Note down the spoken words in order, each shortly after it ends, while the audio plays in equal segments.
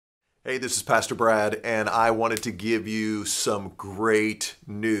Hey, this is Pastor Brad, and I wanted to give you some great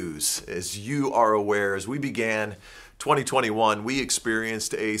news. As you are aware, as we began 2021, we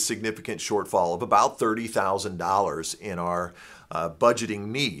experienced a significant shortfall of about $30,000 in our budgeting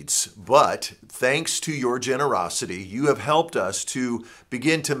needs. But thanks to your generosity, you have helped us to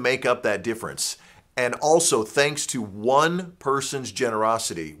begin to make up that difference. And also, thanks to one person's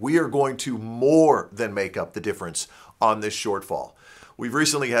generosity, we are going to more than make up the difference on this shortfall. We've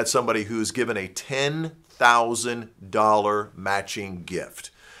recently had somebody who's given a $10,000 matching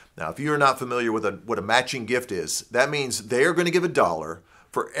gift. Now, if you're not familiar with what a matching gift is, that means they are going to give $1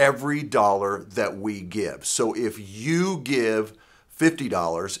 for every dollar that we give. So if you give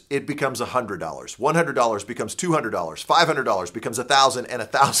 $50, it becomes $100. $100 becomes $200. $500 becomes $1,000, and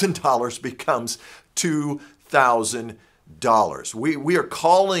 $1,000 becomes $2,000. We are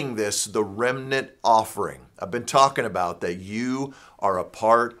calling this the remnant offering. I've been talking about that you are a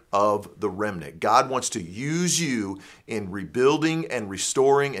part of the remnant. God wants to use you in rebuilding and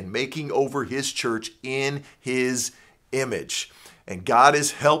restoring and making over His church in His image. And God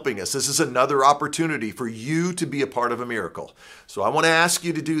is helping us. This is another opportunity for you to be a part of a miracle. So I want to ask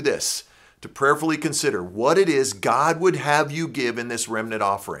you to do this, to prayerfully consider what it is God would have you give in this remnant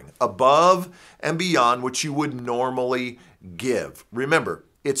offering, above and beyond what you would normally give. Remember,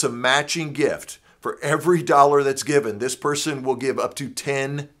 it's a matching gift. For every dollar that's given, this person will give up to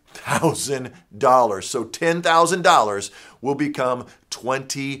 $10,000. So $10,000 will become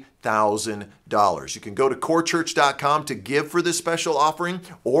 $20,000. You can go to corechurch.com to give for this special offering,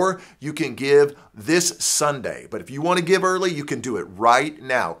 or you can give this Sunday. But if you want to give early, you can do it right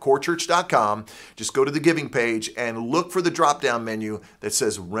now. corechurch.com. Just go to the giving page and look for the drop-down menu that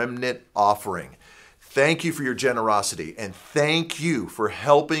says Remnant Offering. Thank you for your generosity, and thank you for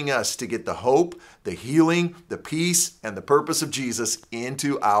helping us to get the hope, the healing, the peace, and the purpose of Jesus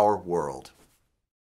into our world.